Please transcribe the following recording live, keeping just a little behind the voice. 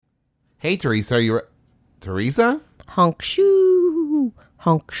Hey, Teresa, Teresa? Honk shoo.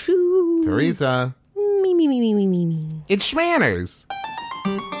 Honk shoo. Teresa. Me, me, me, me, me, me, me. It's Schmanners.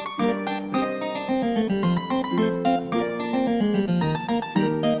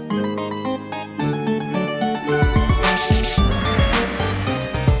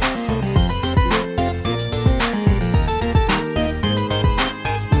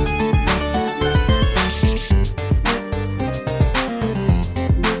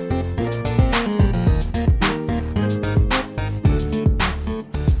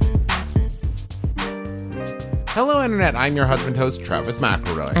 Hello, Internet. I'm your husband host, Travis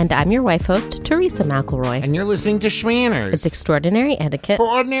McElroy. And I'm your wife host, Teresa McElroy. And you're listening to Schmanners. It's extraordinary etiquette. For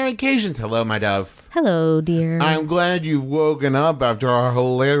ordinary occasions. Hello, my dove. Hello, dear. I'm glad you've woken up after our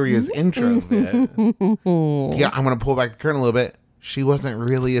hilarious intro bit. Yeah, I'm going to pull back the curtain a little bit. She wasn't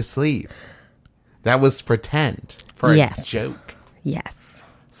really asleep. That was pretend for a joke. Yes.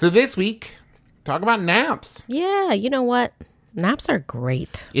 So this week, talk about naps. Yeah, you know what? Naps are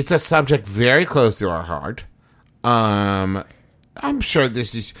great. It's a subject very close to our heart. I'm sure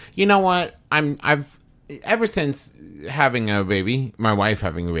this is, you know what? I've ever since having a baby, my wife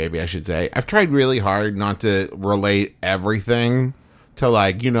having a baby, I should say, I've tried really hard not to relate everything to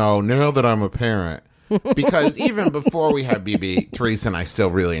now that I'm a parent. Because even before we had BB, Teresa and I still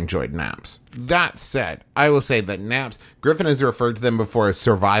really enjoyed naps. That said, I will say that naps, Griffin has referred to them before as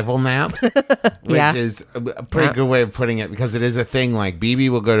survival naps, which is a pretty good way of putting it, because it is a thing. Like, BB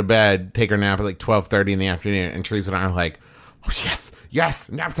will go to bed, take her nap at 12:30 in the afternoon, and Teresa and I are like, oh,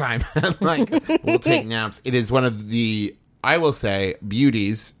 yes, nap time. We'll take naps. It is one of the, I will say,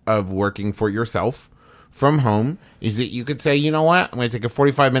 beauties of working for yourself from home, is that you could say, you know what, I'm going to take a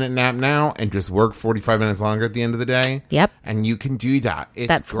 45-minute nap now and just work 45 minutes longer at the end of the day. Yep. And you can do that. It's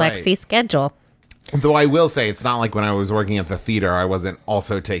that flexi schedule. Though I will say, it's not like when I was working at the theater, I wasn't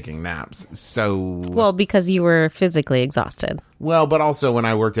also taking naps. So, well, because you were physically exhausted. Well, but also when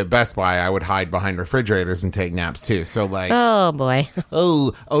I worked at Best Buy, I would hide behind refrigerators and take naps too. So oh boy.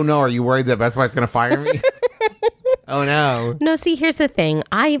 Oh no, are you worried that Best Buy's going to fire me? Oh no. No, see, here's the thing.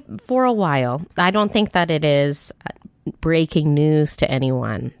 For a while, I don't think that it is breaking news to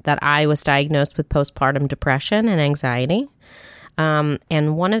anyone that I was diagnosed with postpartum depression and anxiety.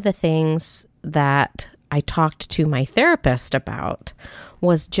 And one of the things that I talked to my therapist about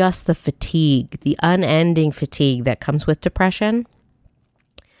was just the fatigue, the unending fatigue that comes with depression.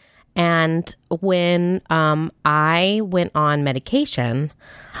 And when I went on medication,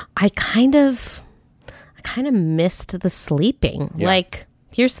 I kind of missed the sleeping. Yeah.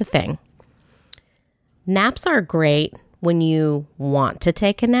 Here's the thing. Naps are great when you want to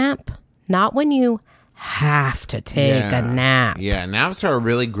take a nap, not when you have to take a nap. Yeah, naps are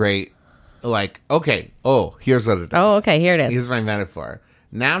really great. Here's what it is. Oh, okay, here it is. Here's my metaphor.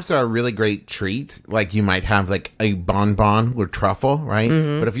 Naps are a really great treat. Like, you might have a bonbon with truffle, right?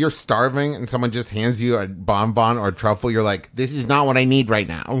 Mm-hmm. But if you're starving and someone just hands you a bonbon or a truffle, you're like, this is not what I need right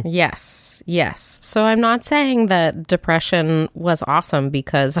now. Yes. So I'm not saying that depression was awesome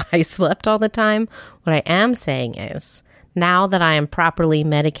because I slept all the time. What I am saying is, now that I am properly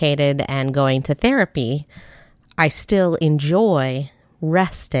medicated and going to therapy, I still enjoy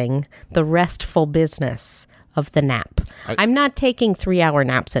resting, the restful business of the nap. I'm not taking 3-hour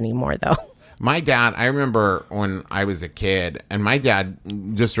naps anymore, though. My dad, I remember when I was a kid, and my dad,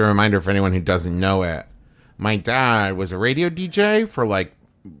 just a reminder for anyone who doesn't know it, my dad was a radio DJ for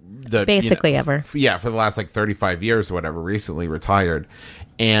ever. Yeah, for the last 35 years or whatever, recently retired.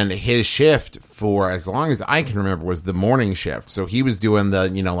 And his shift for as long as I can remember was the morning shift. So he was doing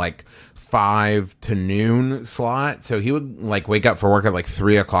the, 5 to noon slot. So he would wake up for work at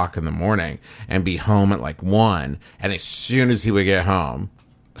 3 o'clock in the morning and be home at 1. And as soon as he would get home,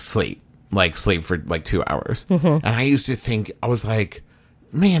 sleep for 2 hours. Mm-hmm. And I used to think, I was like,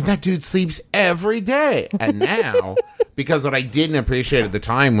 man, that dude sleeps every day. And now, because what I didn't appreciate at the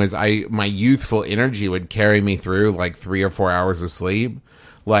time was my youthful energy would carry me through 3 or 4 hours of sleep.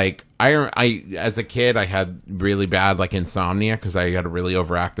 I as a kid, I had really bad insomnia because I had a really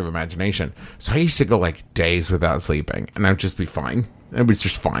overactive imagination. So I used to go days without sleeping, and I'd just be fine. It was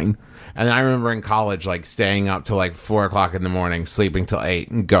just fine. And then I remember in college, staying up till 4 o'clock in the morning, sleeping till 8,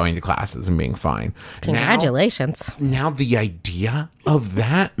 and going to classes and being fine. Congratulations. Now the idea of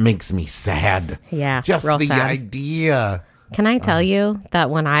that makes me sad. Yeah, just real the sad. idea. Can I tell you that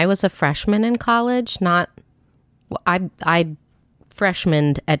when I was a freshman in college, I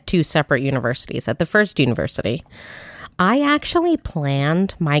freshmaned at 2 separate universities. At the first university, I actually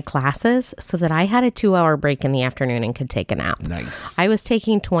planned my classes so that I had a 2-hour break in the afternoon and could take a nap. Nice. I was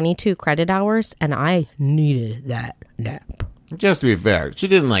taking 22 credit hours, and I needed that nap. Just to be fair, she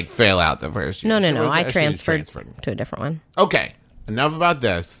didn't like fail out the first year. No. I She transferred to a different one. Okay, enough about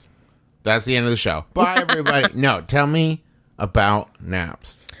this. That's the end of the show. Bye, everybody. No, tell me about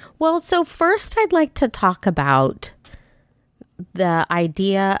naps. Well, so first I'd like to talk about the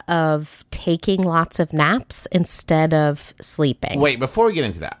idea of taking lots of naps instead of sleeping. Wait, before we get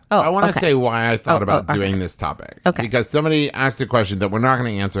into that, I want to say why I thought about doing this topic. Okay. Because somebody asked a question that we're not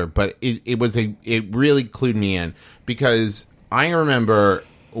going to answer, but it really clued me in, because I remember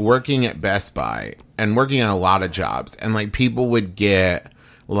working at Best Buy and working on a lot of jobs, and like people would get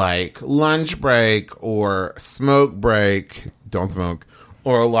like lunch break or smoke break, don't smoke,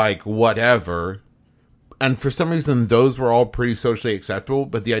 or like whatever. And for some reason, those were all pretty socially acceptable.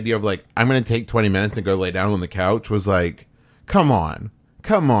 But the idea of like, I'm going to take 20 minutes and go lay down on the couch was like, come on,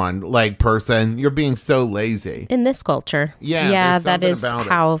 like person, you're being so lazy. In this culture. Yeah, that is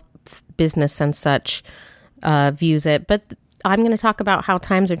how business and such views it. But I'm going to talk about how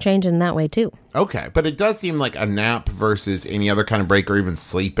times are changing that way too. Okay, but it does seem like a nap versus any other kind of break or even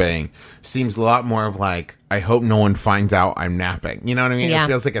sleeping seems a lot more of like, I hope no one finds out I'm napping. You know what I mean? Yeah. It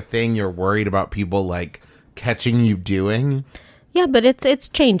feels like a thing you're worried about people like catching you doing. Yeah, but it's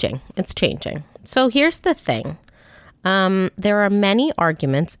changing. It's changing. So here's the thing. There are many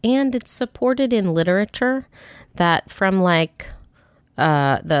arguments, and it's supported in literature, that from like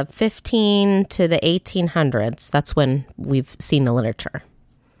the 15 to the 1800s, that's when we've seen the literature,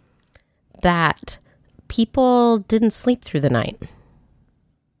 that people didn't sleep through the night.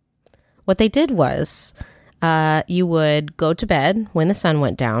 What they did was you would go to bed when the sun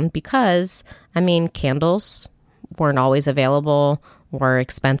went down because, candles weren't always available, were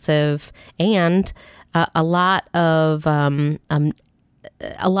expensive, and a lot of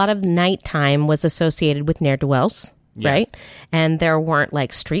nighttime was associated with ne'er-do-wells, right? And there weren't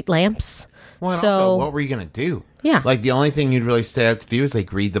like street lamps. Well, so also, what were you going to do? Yeah. Like, the only thing you'd really stay up to do is,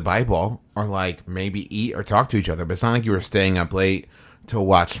 like, read the Bible or, like, maybe eat or talk to each other. But it's not like you were staying up late to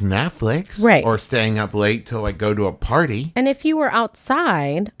watch Netflix. Right. Or staying up late to, like, go to a party. And if you were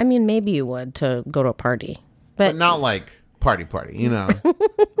outside, maybe you would to go to a party. But not, like, party, you know?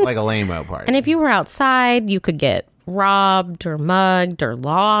 Like a lame-o party. And if you were outside, you could get robbed or mugged or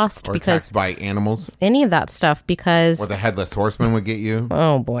lost. Or because attacked by animals. Any of that stuff, because... Or the Headless Horseman would get you.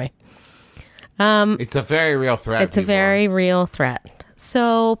 Oh, boy. It's a very real threat. It's a very real threat.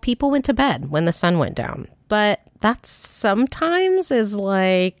 So people went to bed when the sun went down. But that sometimes is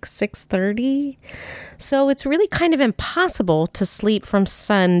like 6:30. So it's really kind of impossible to sleep from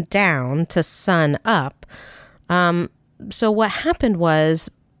sun down to sun up. So what happened was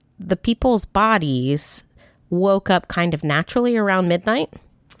the people's bodies woke up kind of naturally around midnight.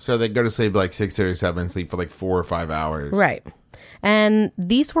 So they go to sleep like 6 or 7, sleep for like 4 or 5 hours. Right. And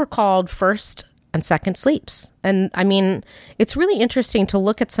these were called first and second sleeps. And it's really interesting to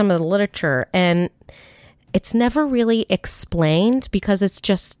look at some of the literature, and it's never really explained because it's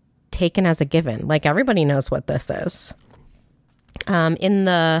just taken as a given. Like, everybody knows what this is.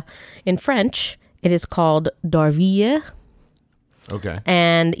 In French, it is called dorvir. Okay.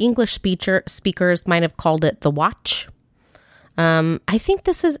 And English speakers might have called it the watch. I think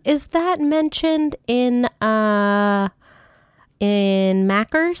this is that mentioned in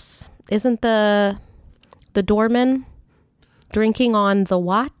Macker's? Isn't the doorman drinking on the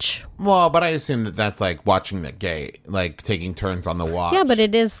watch? Well, but I assume that's like watching the gate, like taking turns on the watch. Yeah, but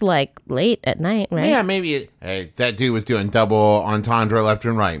it is like late at night, right? Yeah, maybe hey, that dude was doing double entendre left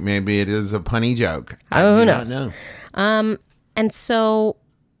and right. Maybe it is a punny joke. Who knows? Know. And so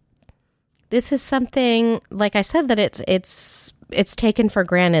this is something, like I said, that it's taken for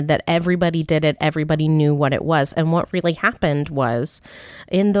granted that everybody did it. Everybody knew what it was. And what really happened was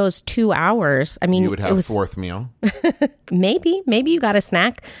in those 2 hours, you would have a fourth meal. Maybe you got a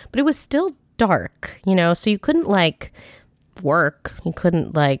snack, but it was still dark, so you couldn't like work. You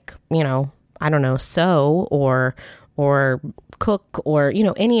couldn't like, I don't know, sew or cook or,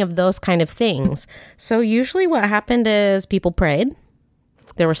 any of those kind of things. So usually what happened is people prayed.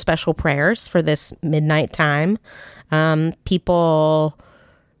 There were special prayers for this midnight time. People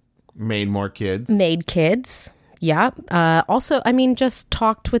made kids. Yeah. Also, just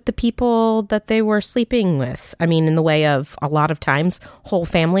talked with the people that they were sleeping with. In the way of a lot of times, whole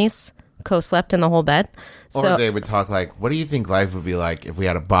families co-slept in the whole bed. Or they would talk like, what do you think life would be like if we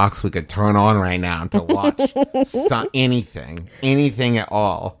had a box we could turn on right now to watch anything at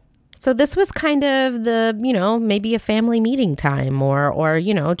all? So this was kind of the, maybe a family meeting time or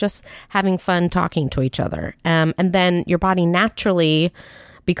just having fun talking to each other. And then your body naturally,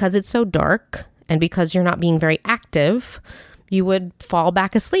 because it's so dark and because you're not being very active, you would fall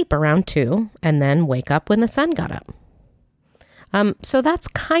back asleep around 2 and then wake up when the sun got up. So that's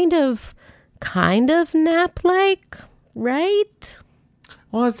kind of nap-like, right?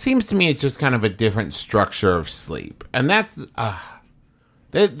 Well, it seems to me it's just kind of a different structure of sleep. And that's not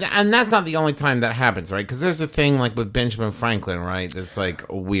the only time that happens, right? Because there's a thing like with Benjamin Franklin, right? That's like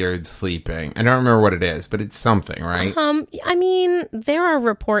weird sleeping. I don't remember what it is, but it's something, right? I mean, there are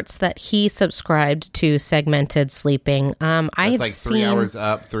reports that he subscribed to segmented sleeping. I have like seen 3 hours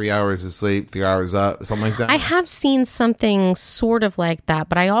up, 3 hours of sleep, 3 hours up, something like that. I have seen something sort of like that,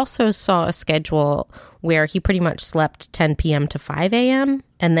 but I also saw a schedule where he pretty much slept 10 p.m. to 5 a.m.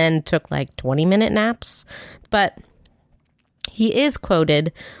 and then took like 20-minute naps. But he is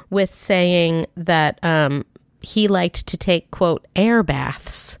quoted with saying that he liked to take, quote, air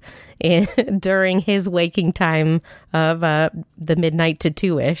baths during his waking time of the midnight to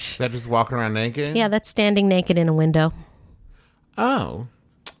 2-ish. Is that just walking around naked? Yeah, that's standing naked in a window. Oh,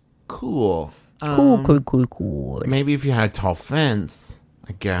 cool. Cool. Maybe if you had a tall fence,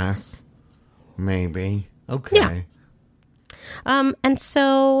 I guess. Maybe. Okay. Yeah. And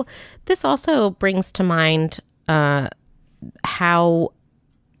so this also brings to mind how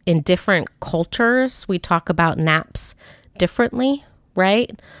in different cultures we talk about naps differently,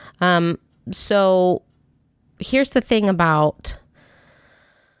 right? So here's the thing about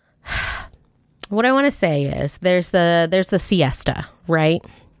what I want to say is there's the siesta, right?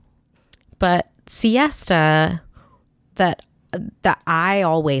 But siesta that I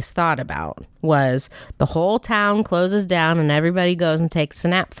always thought about was the whole town closes down and everybody goes and takes a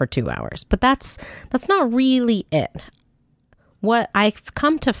nap for 2 hours. But that's not really it. What I've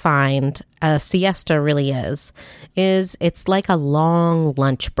come to find a siesta really is it's like a long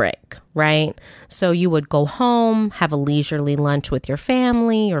lunch break, right? So you would go home, have a leisurely lunch with your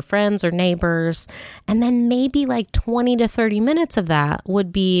family or friends or neighbors, and then maybe like 20 to 30 minutes of that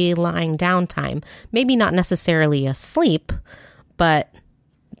would be lying down time. Maybe not necessarily asleep, but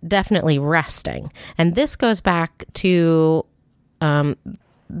definitely resting. And this goes back to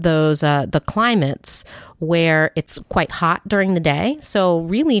the climates where it's quite hot during the day. So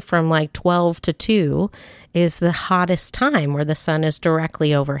really from like 12 to 2 is the hottest time where the sun is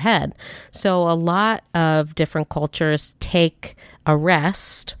directly overhead. So a lot of different cultures take a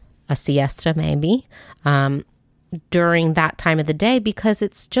rest, a siesta maybe, during that time of the day because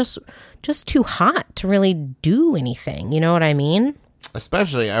it's just too hot to really do anything. You know what I mean?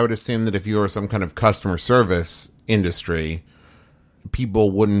 Especially, I would assume that if you were some kind of customer service industry, people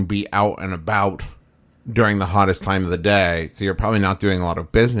wouldn't be out and about during the hottest time of the day. So you're probably not doing a lot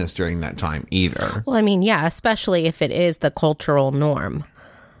of business during that time either. Well, I mean, yeah, especially if it is the cultural norm.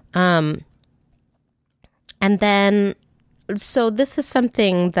 And then, so this is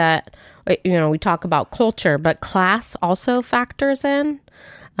something that, we talk about culture, but class also factors in.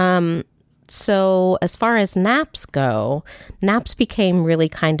 So as far as naps go, naps became really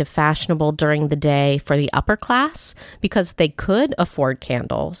kind of fashionable during the day for the upper class because they could afford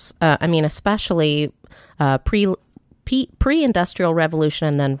candles. Especially pre-industrial revolution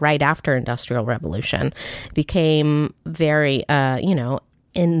and then right after industrial revolution became very,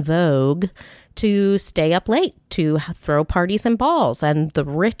 in vogue to stay up late, to throw parties and balls. And the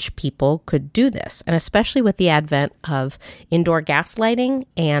rich people could do this. And especially with the advent of indoor gas lighting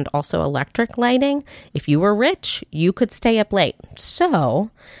and also electric lighting, if you were rich, you could stay up late.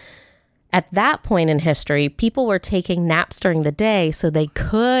 So at that point in history, people were taking naps during the day so they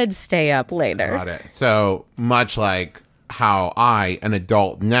could stay up later. Got it. So much like how I, an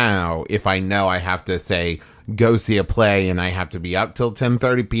adult now, if I know I have to say, go see a play and I have to be up till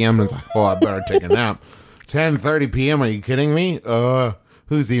 10:30 p.m. It's like, I better take a nap. 10:30 p.m. Are you kidding me?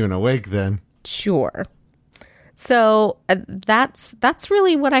 Who's even awake then? Sure. So that's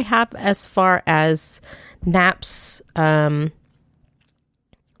really what I have as far as naps, the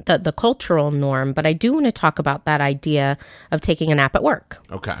cultural norm. But I do want to talk about that idea of taking a nap at work.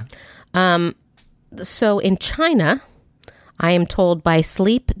 Okay. So in China, I am told by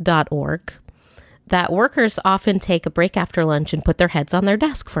sleep.org that workers often take a break after lunch and put their heads on their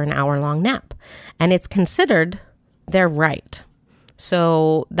desk for an hour-long nap. And it's considered their right.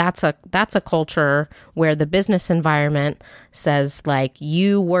 So that's a culture where the business environment says, like,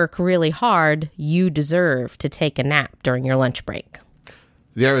 you work really hard, you deserve to take a nap during your lunch break.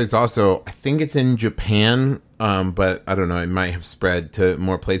 There is also, I think it's in Japan, but I don't know, it might have spread to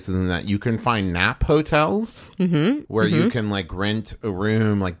more places than that. You can find nap hotels where you can like rent a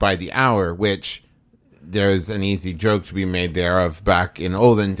room like by the hour, which there's an easy joke to be made there of back in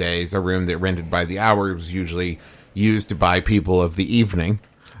olden days, a room that rented by the hour was usually used by people of the evening.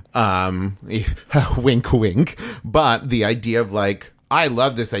 Wink, wink. But the idea of like, I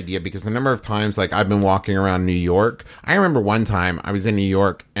love this idea because the number of times like I've been walking around New York. I remember one time I was in New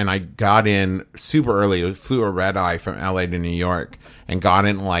York and I got in super early. Flew a red eye from LA to New York and got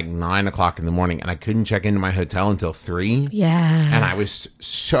in like 9 o'clock in the morning, and I couldn't check into my hotel until 3. Yeah. And I was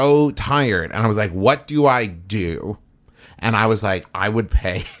so tired, and I was like, what do I do? And I was like, I would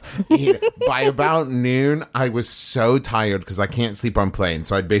pay. By about noon, I was so tired because I can't sleep on planes.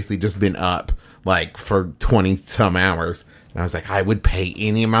 So I'd basically just been up like for 20 some hours. And I was like, I would pay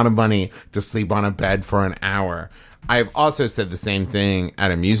any amount of money to sleep on a bed for an hour. I've also said the same thing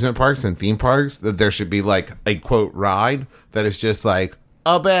at amusement parks and theme parks, that there should be like a quote ride that is just like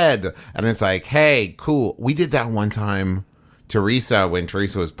a bed. And it's like, hey, cool. We did that one time. Teresa, when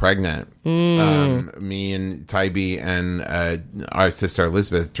Teresa was pregnant, me and Tybee and our sister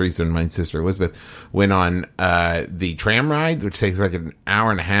Elizabeth, Teresa and my sister Elizabeth, went on the tram ride, which takes like an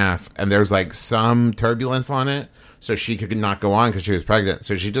hour and a half, and there's like some turbulence on it, so she could not go on because she was pregnant.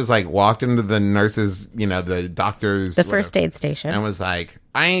 So she just like walked into the nurses, the doctors, the first aid station, and was like,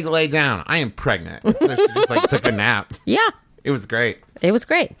 "I need to lay down. I am pregnant." So she just like took a nap. Yeah, it was great. It was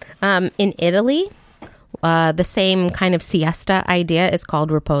great. In Italy. The same kind of siesta idea is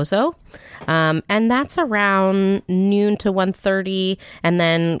called riposo. And that's around noon to 1:30, and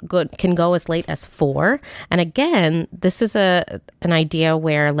then can go as late as 4. And again, this is an idea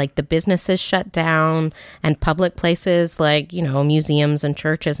where like the businesses shut down and public places like, museums and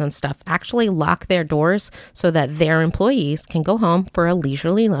churches and stuff actually lock their doors so that their employees can go home for a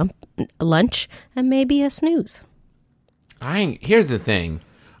leisurely lunch and maybe a snooze. Here's the thing.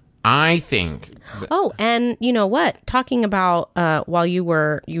 I think. And you know what? Talking about while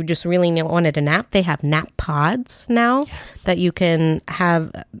you just really wanted a nap, they have nap pods now that you can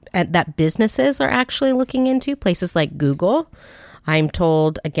have, that businesses are actually looking into. Places like Google, I'm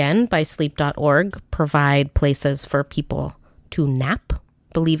told again by sleep.org, provide places for people to nap,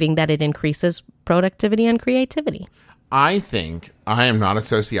 believing that it increases productivity and creativity. I think I am not a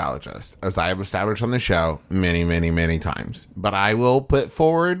sociologist, as I have established on the show many, many, many times. But I will put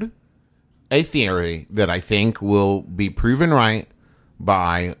forward a theory that I think will be proven right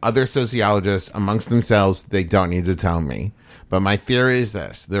by other sociologists amongst themselves. They don't need to tell me. But my theory is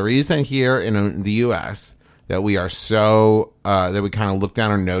this. The reason here in the U.S. that we are so, that we kind of look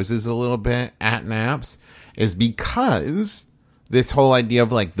down our noses a little bit at naps is because this whole idea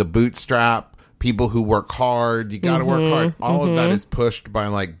of like the bootstrap, people who work hard, you got to work hard. All of that is pushed by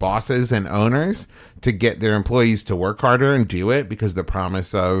like bosses and owners to get their employees to work harder and do it because the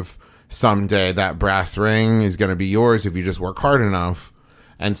promise of someday that brass ring is going to be yours if you just work hard enough.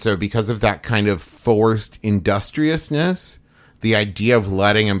 And so because of that kind of forced industriousness, the idea of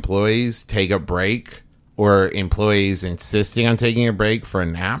letting employees take a break or employees insisting on taking a break for a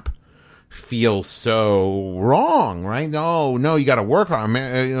nap feels so wrong, right? No, you got to work hard.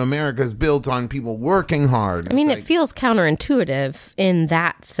 America's built on people working hard. I mean, it feels counterintuitive in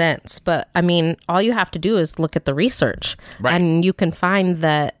that sense, but I mean, all you have to do is look at the research, right? And you can find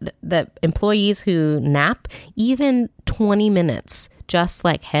that employees who nap even 20 minutes, just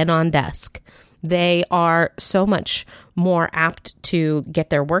like head on desk, they are so much more apt to get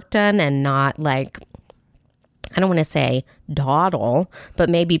their work done and not like, I don't want to say dawdle, but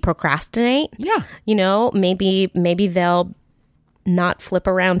maybe procrastinate. Yeah. Maybe they'll not flip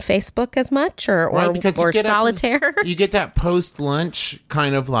around Facebook as much or solitaire. You get that post-lunch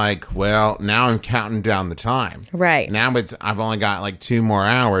kind of like, well, now I'm counting down the time. Right. Now I've only got like 2 more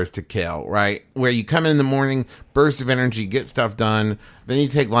hours to kill, right? Where you come in the morning, burst of energy, get stuff done. Then you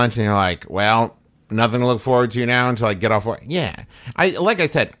take lunch and you're like, well, nothing to look forward to now until I get off work. Yeah. Like I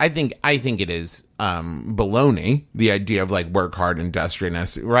said, I think it is baloney, the idea of like work hard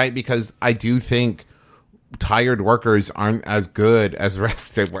industriousness, right? Because I do think tired workers aren't as good as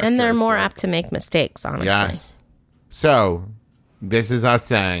rested workers. And they're more apt to make mistakes, honestly. Yes. So this is us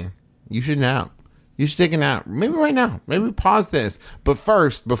saying you should nap. You should take a nap. Maybe right now. Maybe pause this. But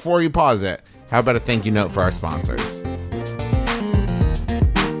first, before you pause it, how about a thank you note for our sponsors?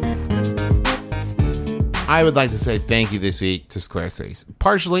 I would like to say thank you this week to Squarespace,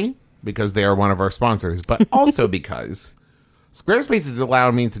 partially because they are one of our sponsors, but also because Squarespace has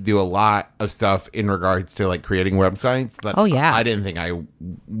allowed me to do a lot of stuff in regards to like creating websites that I didn't think I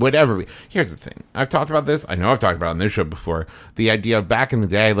would ever be. Here's the thing. I've talked about this. I know I've talked about it on this show before. The idea of back in the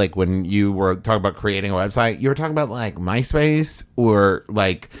day, like when you were talking about creating a website, you were talking about like MySpace or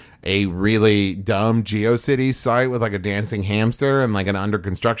like a really dumb GeoCities site with like a dancing hamster and like an under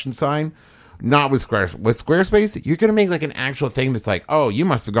construction sign. Not with Squarespace. With Squarespace, you're going to make like an actual thing that's like, oh, you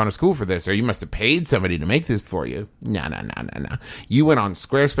must have gone to school for this, or you must have paid somebody to make this for you. No. You went on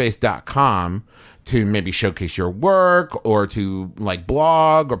squarespace.com to maybe showcase your work, or to like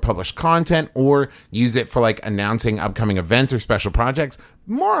blog or publish content, or use it for like announcing upcoming events or special projects.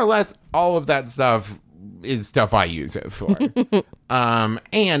 More or less, all of that stuff is stuff I use it for.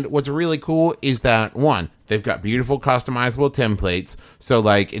 And what's really cool is that, one, they've got beautiful customizable templates. So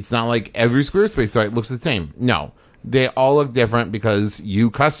like, it's not like every Squarespace site looks the same. No, they all look different because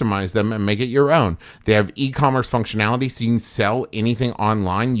you customize them and make it your own. They have e-commerce functionality, so you can sell anything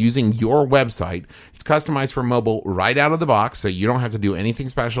online using your website. It's customized for mobile right out of the box, so you don't have to do anything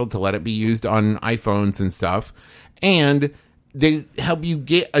special to let it be used on iPhones and stuff. And they help you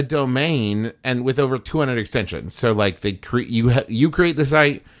get a domain, and with over 200 extensions. So like they you create the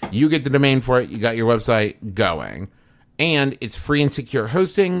site, you get the domain for it, you got your website going, and it's free and secure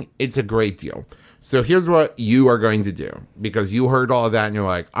hosting. It's a great deal. So here's what you are going to do, because you heard all of that and you're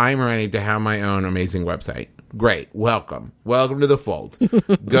like, I'm ready to have my own amazing website. Great. Welcome to the fold.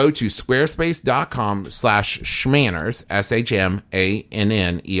 Go to squarespace.com/schmanners,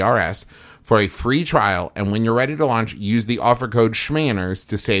 SHMANNERS, for a free trial, and when you're ready to launch, use the offer code SCHMANNERS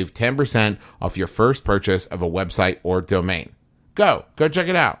to save 10% off your first purchase of a website or domain. Go check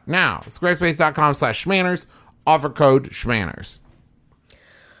it out now. Squarespace.com/schmanners, offer code SCHMANNERS.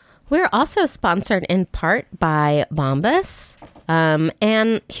 We're also sponsored in part by Bombas.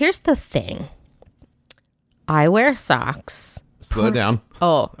 And here's the thing. I wear socks. Slow down.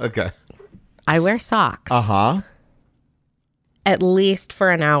 Oh. Okay. I wear socks. Uh-huh. At least for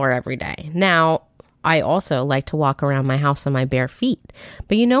an hour every day. Now, I also like to walk around my house on my bare feet.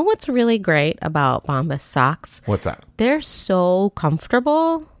 But you know what's really great about Bombas socks? What's that? They're so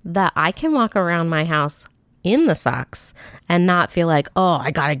comfortable that I can walk around my house in the socks and not feel like, oh, I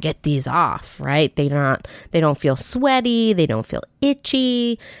gotta get these off, right? They don't feel sweaty, they don't feel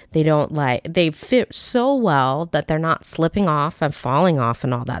itchy, they fit so well that they're not slipping off and falling off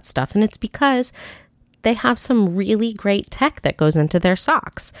and all that stuff. And it's because they have some really great tech that goes into their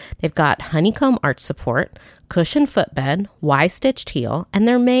socks. They've got honeycomb arch support, cushion footbed, Y-stitched heel, and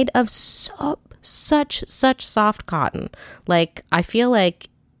they're made of such soft cotton. Like, I feel like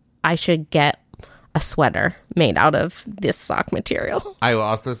I should get a sweater made out of this sock material. I will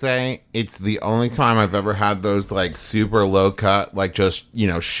also say it's the only time I've ever had those like super low cut, like just,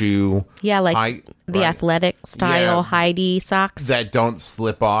 shoe. Yeah, like height, the right? athletic style Heidi socks. That don't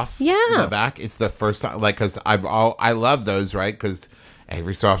slip off the back. It's the first time, like, because I love those, right? Because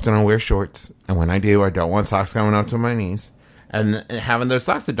every so often I wear shorts. And when I do, I don't want socks coming up to my knees. And having those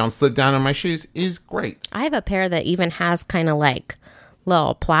socks that don't slip down on my shoes is great. I have a pair that even has kind of like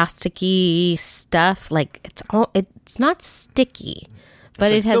little plasticky stuff. Like it's not sticky,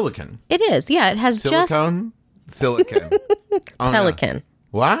 but it has silicone. It is, yeah. It has silicone. Pelican. No.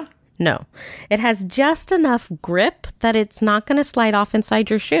 What? No, it has just enough grip that it's not going to slide off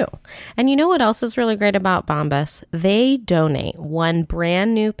inside your shoe. And you know what else is really great about Bombas? They donate one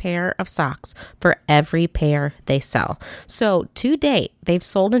brand new pair of socks for every pair they sell. So to date, they've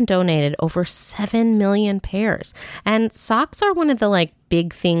sold and donated over 7 million pairs. And socks are one of the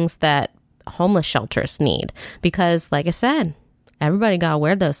big things that homeless shelters need because, like I said, everybody got to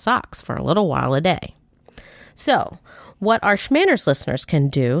wear those socks for a little while a day. So what our Schmanners listeners can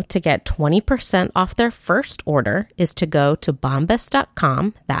do to get 20% off their first order is to go to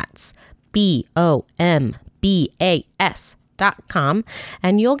bombas.com. That's BOMBAS.com.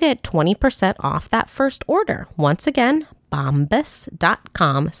 And you'll get 20% off that first order. Once again,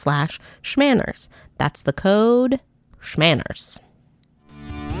 bombas.com/Schmanners. That's the code Schmanners.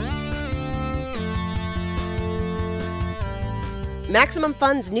 Maximum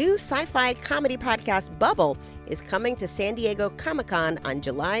Fun's new sci-fi comedy podcast, Bubble, is coming to San Diego Comic-Con on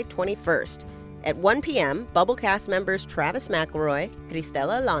July 21st. At 1 p.m., Bubble cast members Travis McElroy,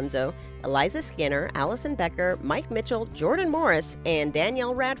 Cristela Alonso, Eliza Skinner, Allison Becker, Mike Mitchell, Jordan Morris, and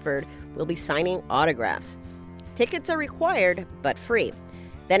Danielle Radford will be signing autographs. Tickets are required, but free.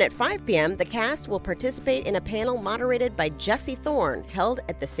 Then at 5 p.m., the cast will participate in a panel moderated by Jesse Thorne, held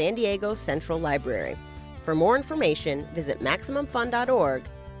at the San Diego Central Library. For more information, visit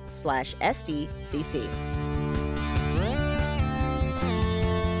MaximumFun.org/SDCC.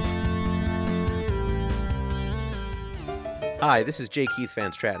 Hi, this is J. Keith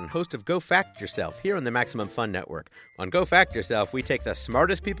Van Stratton, host of Go Fact Yourself here on the Maximum Fun Network. On Go Fact Yourself, we take the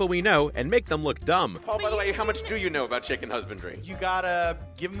smartest people we know and make them look dumb. Paul, by the way, how much do you know about chicken husbandry? You gotta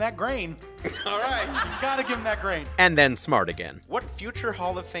give him that grain. All right. You gotta give him that grain. And then smart again. What future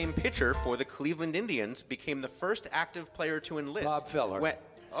Hall of Fame pitcher for the Cleveland Indians became the first active player to enlist? Bob Feller.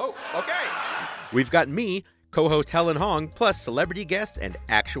 Oh, okay. We've got me, co-host Helen Hong, plus celebrity guests and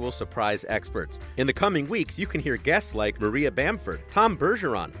actual surprise experts. In the coming weeks, you can hear guests like Maria Bamford, Tom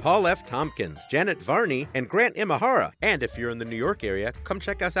Bergeron, Paul F. Tompkins, Janet Varney, and Grant Imahara. And if you're in the New York area, come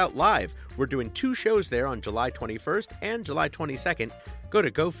check us out live. We're doing 2 shows there on July 21st and July 22nd. Go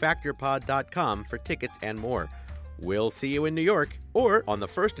to gofactorpod.com for tickets and more. We'll see you in New York or on the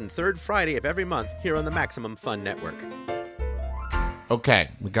first and third Friday of every month here on the Maximum Fun Network. Okay,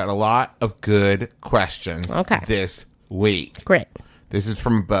 we got a lot of good questions this week. Great. This is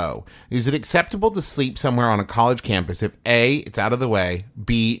from Bo. Is it acceptable to sleep somewhere on a college campus if A, it's out of the way,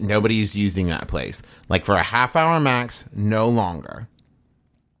 B, nobody's using that place? Like for a half hour max, no longer.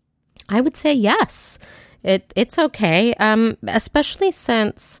 I would say yes. It's okay, especially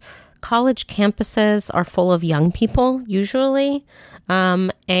since college campuses are full of young people usually,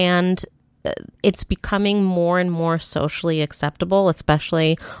 and it's becoming more and more socially acceptable,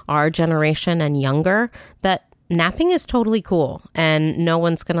 especially our generation and younger, that napping is totally cool and no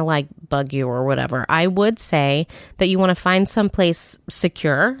one's going to like bug you or whatever. I would say that you want to find someplace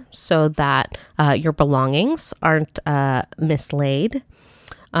secure so that your belongings aren't mislaid.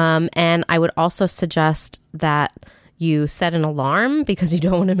 And I would also suggest that you set an alarm because you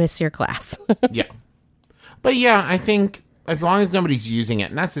don't want to miss your class. Yeah. But yeah, I think as long as nobody's using it,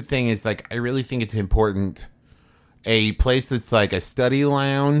 and that's the thing is like, I really think it's important. A place that's like a study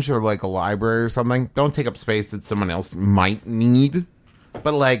lounge or like a library or something, don't take up space that someone else might need.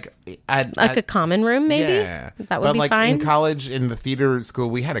 But like at a common room, maybe? Yeah. That would but be like fine. in college, in the theater school,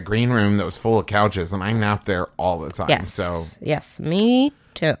 we had a green room that was full of couches, and I napped there all the time. Yes. So Yes, me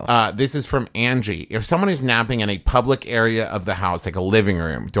too. this is from Angie. If someone is napping in a public area of the house, like a living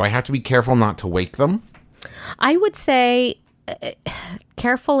room, do I have to be careful not to wake them? I would say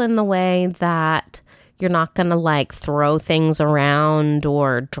careful in the way that you're not going to like throw things around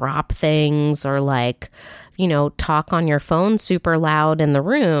or drop things or like, you know, talk on your phone super loud in the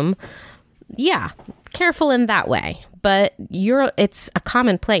room. Yeah, careful in that way. But it's a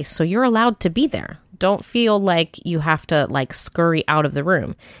common place, so you're allowed to be there. Don't feel like you have to like scurry out of the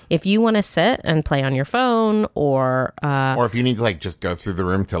room. If you want to sit and play on your phone or if you need to like just go through the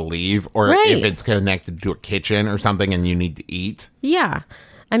room to leave, or Right. if it's connected to a kitchen or something and you need to eat. yeah.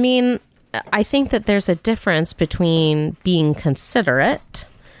 I mean, I think that there's a difference between being considerate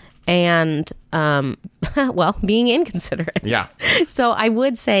and, being inconsiderate. Yeah. So I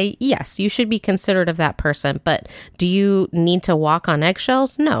would say, yes, you should be considerate of that person. But do you need to walk on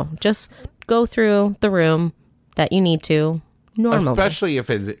eggshells? No, just go through the room that you need to normally. Especially if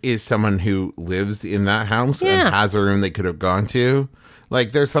it is someone who lives in that house Yeah. and has a room they could have gone to.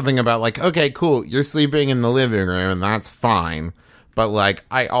 Like, there's something about like, okay, cool, you're sleeping in the living room and that's fine. But like,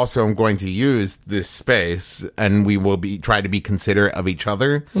 I also am going to use this space and we will try to be considerate of each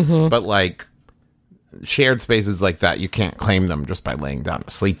other. Mm-hmm. But like, shared spaces like that, you can't claim them just by laying down to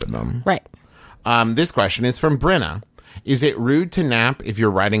sleep in them. Right. This question is from Brenna. Is it rude to nap if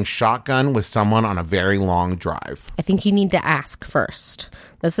you're riding shotgun with someone on a very long drive? I think you need to ask first.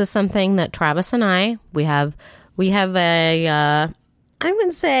 This is something that Travis and I, we have a, I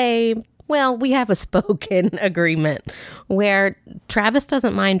would say, well, we have a spoken agreement where Travis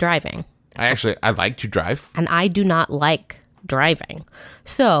doesn't mind driving I like to drive. and I do not like driving.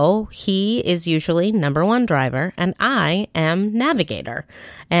 So he is usually number one driver and I am navigator.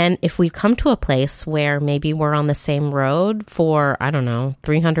 And if we come to a place where maybe we're on the same road for, I don't know,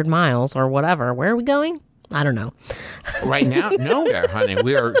 300 miles or whatever, where are we going? I don't know. Right now, nowhere, honey.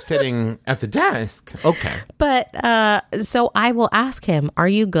 We are sitting at the desk. Okay. But so I will ask him, are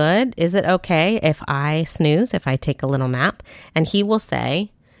you good? Is it okay if I snooze, if I take a little nap? And he will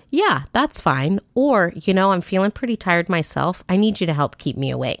say, yeah, that's fine. Or, you know, I'm feeling pretty tired myself. I need you to help keep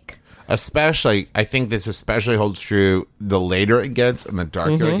me awake. Especially, I think this especially holds true the later it gets and the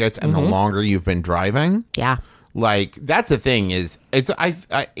darker it gets and the longer you've been driving. Yeah. Like, that's the thing is,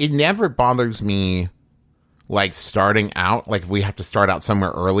 it never bothers me, like, starting out. Like, if we have to start out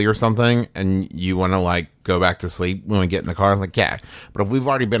somewhere early or something and you want to, like, go back to sleep when we get in the car, like, yeah. But if we've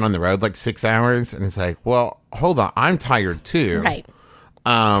already been on the road, like, 6 hours and it's like, well, hold on, I'm tired too. Right.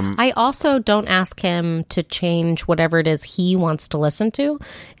 I also don't ask him to change whatever it is he wants to listen to,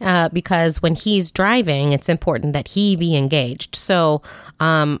 because when he's driving, it's important that he be engaged. So,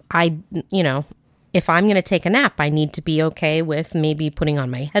 if I'm going to take a nap, I need to be okay with maybe putting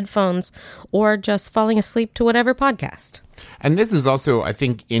on my headphones or just falling asleep to whatever podcast. And this is also, I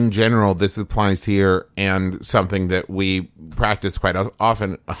think, in general, this applies here and something that we practice quite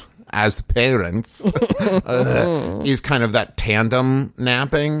often. as parents is kind of that tandem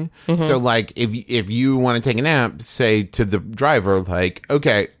napping. So like if you want to take a nap, say to the driver, like,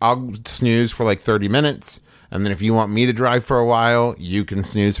 okay, I'll snooze for like 30 minutes. And then if you want me to drive for a while, you can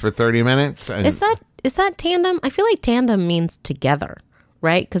snooze for 30 minutes. And Is that tandem? I feel like tandem means together,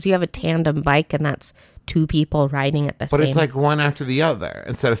 right? Because you have a tandem bike and that's two people riding at the same. But it's like one after the other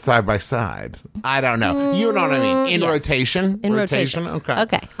instead of side by side. I don't know. You know what I mean? In yes. rotation? In rotation. Okay.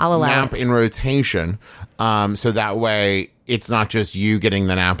 Okay, I'll allow nap it. in rotation. So that way it's not just you getting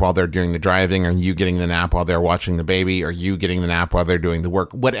the nap while they're doing the driving, or you getting the nap while they're watching the baby, or you getting the nap while they're doing the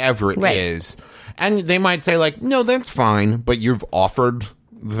work, whatever it Right. is. And they might say like, no, that's fine, but you've offered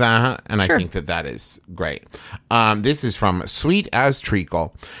that, and Sure. I think that is great. This is from Sweet as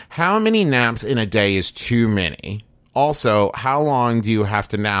Treacle. How many naps in a day is too many? Also, how long do you have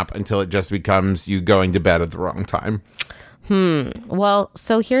to nap until it just becomes you going to bed at the wrong time? Well,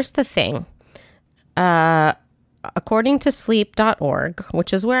 so here's the thing. According to sleep.org,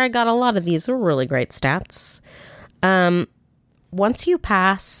 which is where I got a lot of these really great stats, once you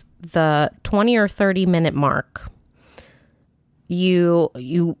pass the 20 or 30 minute mark,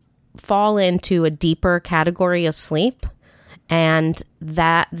 you fall into a deeper category of sleep, and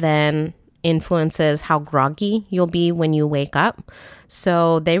that then influences how groggy you'll be when you wake up.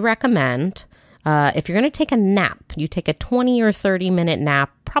 So they recommend if you're going to take a nap, you take a 20 or 30 minute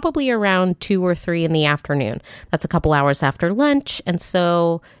nap, probably around 2 or 3 in the afternoon. That's a couple hours after lunch. And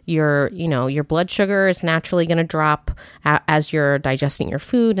so your blood sugar is naturally going to drop as you're digesting your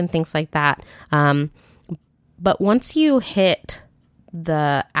food and things like that. But once you hit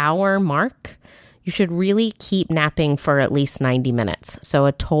the hour mark, you should really keep napping for at least 90 minutes. So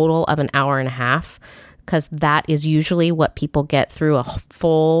a total of an hour and a half, because that is usually what people get through a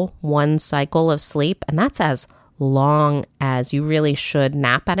full one cycle of sleep. And that's as long as you really should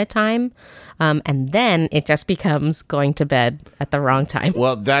nap at a time. And then it just becomes going to bed at the wrong time.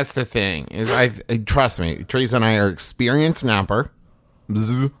 Well, that's the thing. Trust me, Teresa and I are experienced napper.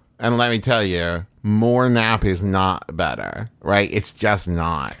 Bzz. And let me tell you, more nap is not better, right? It's just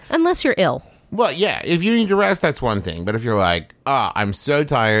not. Unless you're ill. Well, yeah, if you need to rest, that's one thing. But if you're like, I'm so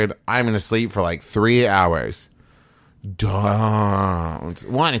tired, I'm going to sleep for like 3 hours. Don't.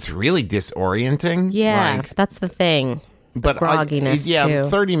 One, it's really disorienting. Yeah, Like, that's the thing. but grogginess, too.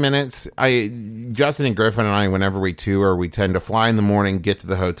 30 minutes. Justin and Griffin and I, whenever we tour, we tend to fly in the morning, get to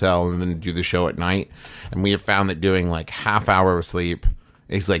the hotel, and then do the show at night. And we have found that doing like half hour of sleep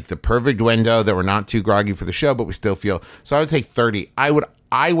is like the perfect window that we're not too groggy for the show, but we still feel. So I would say 30. I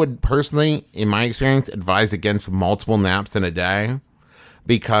would personally, in my experience, advise against multiple naps in a day,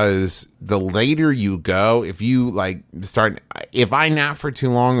 because the later you go, if I nap for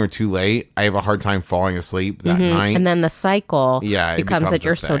too long or too late, I have a hard time falling asleep that night. And then the cycle Yeah, it becomes that becomes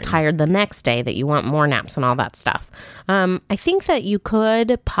you're a so thing. tired the next day that you want more naps and all that stuff. I think that you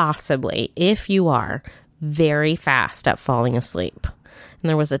could possibly, if you are very fast at falling asleep, and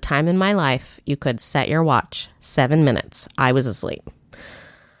there was a time in my life you could set your watch 7 minutes. I was asleep.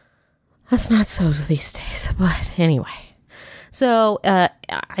 That's not so these days, but anyway. So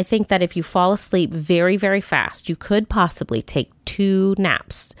I think that if you fall asleep very, very fast, you could possibly take 2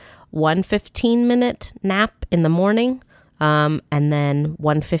 naps. One 15-minute nap in the morning, and then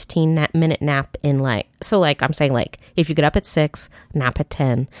one 15-minute nap in I'm saying if you get up at 6, nap at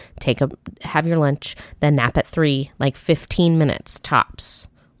 10, have your lunch, then nap at 3, like 15 minutes tops.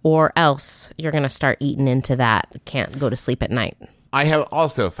 Or else you're going to start eating into that. Can't go to sleep at night. I have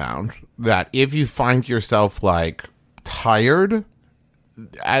also found that if you find yourself like tired,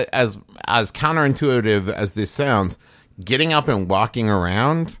 as counterintuitive as this sounds, getting up and walking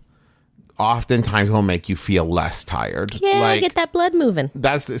around oftentimes will make you feel less tired. Yeah, get that blood moving.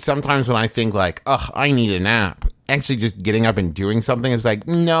 That's sometimes when I think like, I need a nap. Actually, just getting up and doing something is like,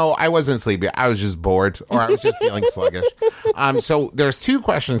 no, I wasn't sleepy. I was just bored, or I was just feeling sluggish. So there's 2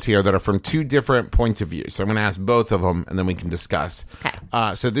 questions here that are from 2 different points of view. So I'm going to ask both of them, and then we can discuss.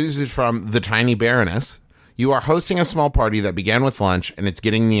 Okay. So this is from the Tiny Baroness. You are hosting a small party that began with lunch, and it's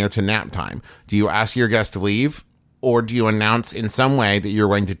getting near to nap time. Do you ask your guests to leave, or do you announce in some way that you're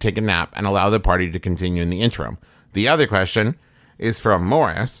going to take a nap and allow the party to continue in the interim? The other question is from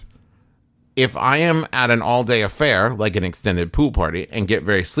Morris. If I am at an all-day affair, like an extended pool party, and get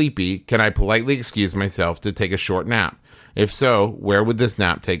very sleepy, can I politely excuse myself to take a short nap? If so, where would this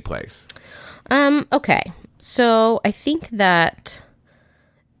nap take place? Okay. So I think that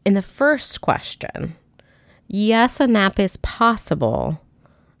in the first question, yes, a nap is possible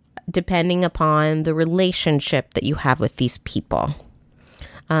depending upon the relationship that you have with these people.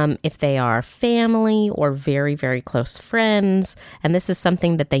 If they are family or very, very close friends, and this is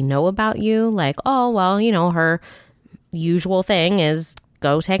something that they know about you, like, oh, well, her usual thing is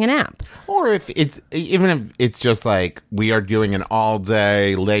go take a nap. Or if it's just like we are doing an all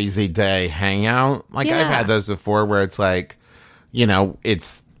day lazy day hangout. Like I've had those before where it's like,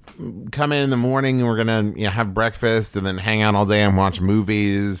 it's come in the morning and we're going to have breakfast and then hang out all day and watch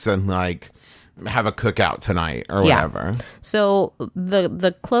movies and like have a cookout tonight or whatever. So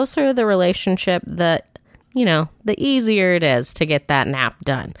the closer the relationship, the easier it is to get that nap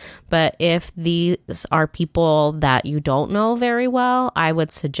done. But if these are people that you don't know very well, I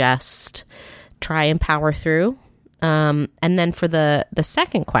would suggest try and power through. And then for the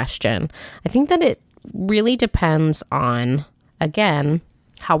second question, I think that it really depends on, again,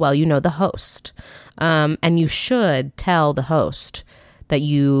 how well you know the host. And you should tell the host that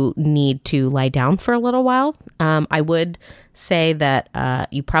you need to lie down for a little while. I would say that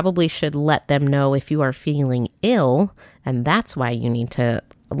you probably should let them know if you are feeling ill, and that's why you need to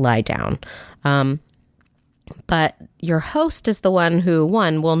lie down. But your host is the one who,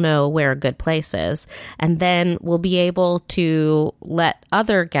 one, will know where a good place is, and then will be able to let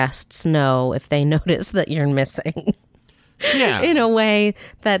other guests know if they notice that you're missing. Yeah. In a way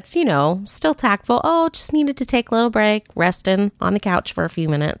that's, still tactful. Oh, just needed to take a little break, resting on the couch for a few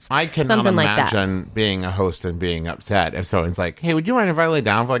minutes. I cannot something imagine like that. being a host and being upset if someone's like, hey, would you mind if I lay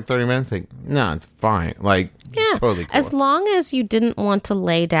down for like 30 minutes? Like, no, it's fine. Like, it's totally cool. As long as you didn't want to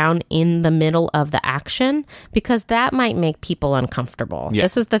lay down in the middle of the action, because that might make people uncomfortable. Yeah.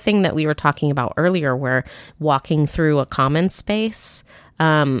 This is the thing that we were talking about earlier, where walking through a common space,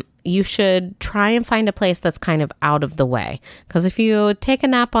 you should try and find a place that's kind of out of the way. Because if you take a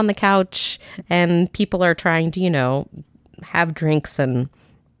nap on the couch and people are trying to, have drinks and,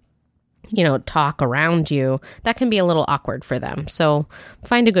 talk around you, that can be a little awkward for them. So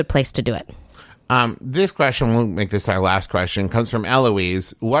find a good place to do it. This question, we'll make this our last question, comes from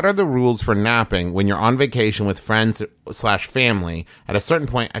Eloise. What are the rules for napping when you're on vacation with friends / family? At a certain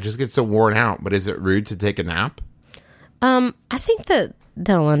point, I just get so worn out, but is it rude to take a nap? I think that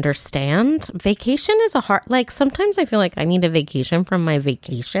they'll understand. Vacation is sometimes I feel like I need a vacation from my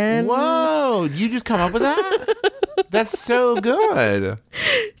vacation. Whoa, you just come up with that? That's so good.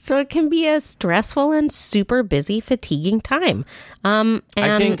 So it can be a stressful and super busy, fatiguing time. And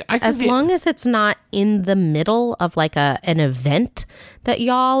I think as long as it's not in the middle of like an event that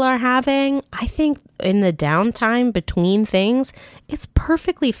y'all are having, I think in the downtime between things, it's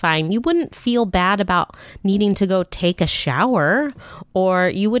perfectly fine. You wouldn't feel bad about needing to go take a shower, or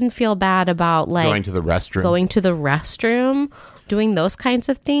you wouldn't feel bad about like going to the restroom, doing those kinds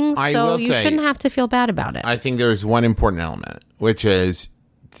of things. So you shouldn't have to feel bad about it. I think there's one important element, which is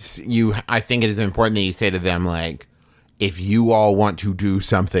I think it is important that you say to them, like, if you all want to do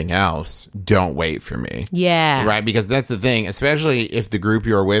something else, don't wait for me. Yeah. Right? Because that's the thing, especially if the group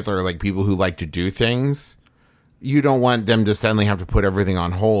you're with are like people who like to do things, you don't want them to suddenly have to put everything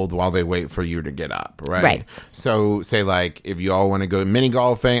on hold while they wait for you to get up. Right. Right. So say like, if you all want to go mini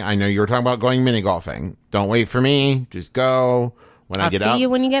golfing, I know you were talking about going mini golfing. Don't wait for me. Just go. When I get up, I'll see you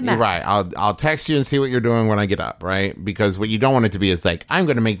when you get back. Right. I'll text you and see what you're doing when I get up, right? Because what you don't want it to be is like, I'm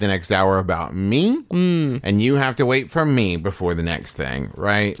going to make the next hour about me, and you have to wait for me before the next thing,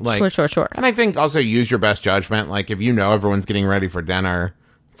 right? Like, Sure. And I think also use your best judgment. Like, if you know everyone's getting ready for dinner,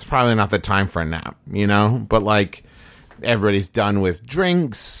 it's probably not the time for a nap, But like, everybody's done with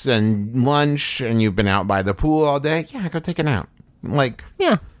drinks and lunch, and you've been out by the pool all day. Yeah, go take a nap. Like,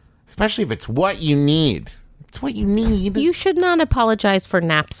 Yeah. Especially if it's what you need. It's what you need. You should not apologize for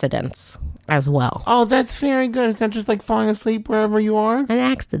napsidents as well. Oh, that's very good. Is that just like falling asleep wherever you are? An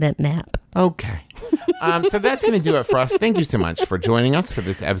accident nap. Okay. So that's going to do it for us. Thank you so much for joining us for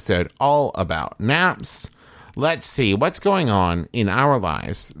this episode all about naps. Let's see what's going on in our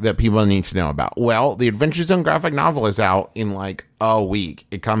lives that people need to know about. Well, the Adventure Zone graphic novel is out in like a week.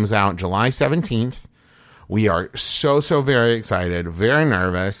 It comes out July 17th. We are so very excited, very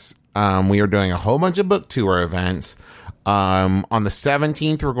nervous. We are doing a whole bunch of book tour events. On the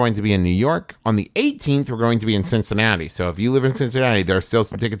 17th, we're going to be in New York. On the 18th, we're going to be in Cincinnati. So if you live in Cincinnati, there are still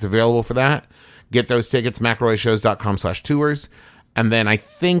some tickets available for that. Get those tickets, McElroyShows.com/tours. And then I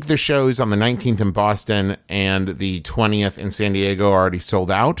think the shows on the 19th in Boston and the 20th in San Diego are already sold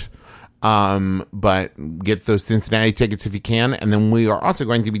out. But get those Cincinnati tickets if you can. And then we are also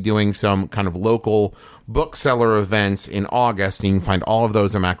going to be doing some kind of local bookseller events in August. And you can find all of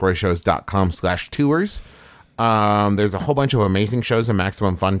those at McElroyShows.com/tours. There's a whole bunch of amazing shows at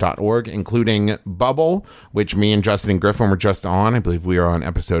MaximumFun.org, including Bubble, which me and Justin and Griffin were just on. I believe we are on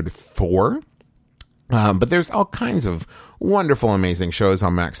episode 4. But there's all kinds of wonderful, amazing shows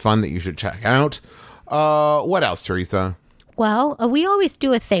on Max Fun that you should check out. What else, Teresa? Well, we always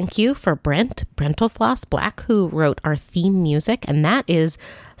do a thank you for Brentalfloss Black, who wrote our theme music, and that is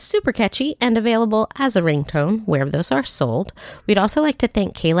super catchy and available as a ringtone where those are sold. We'd also like to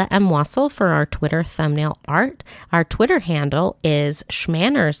thank Kayla M. Wassel for our Twitter thumbnail art. Our Twitter handle is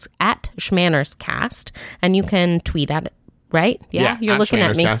Schmanners, at SchmannersCast, and you can tweet at it, right? Yeah, you're looking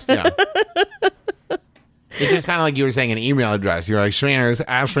at me. It just sounded like you were saying an email address. You're like Schmanners,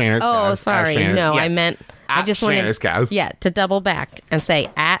 at Schmanners. Oh, sorry. No, yes. I meant... I just wanted to double back and say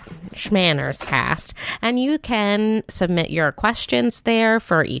at SchmannersCast. And you can submit your questions there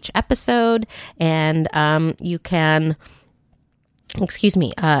for each episode. And you can,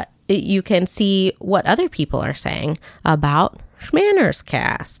 you can see what other people are saying about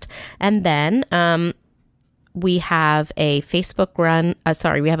SchmannersCast. And then we have a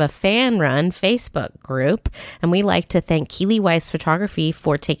we have a fan run Facebook group, and we like to thank Keely Weiss Photography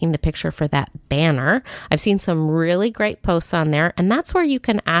for taking the picture for that banner. I've seen some really great posts on there, and that's where you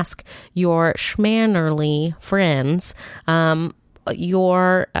can ask your Schmannerly friends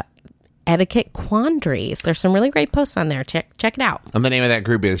your etiquette quandaries. There's some really great posts on there. Check it out. And the name of that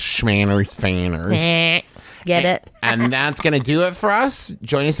group is Schmanners Fanners. Get it? And that's going to do it for us.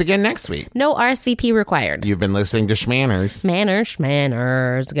 Join us again next week. No RSVP required. You've been listening to Schmanners.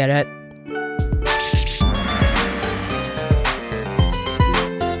 Schmanners. Get it?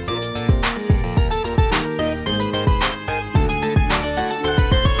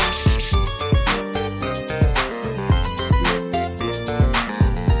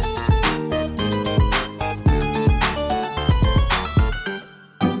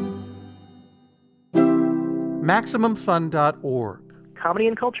 MaximumFun.org. Comedy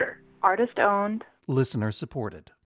and culture. Artist owned. Listener supported.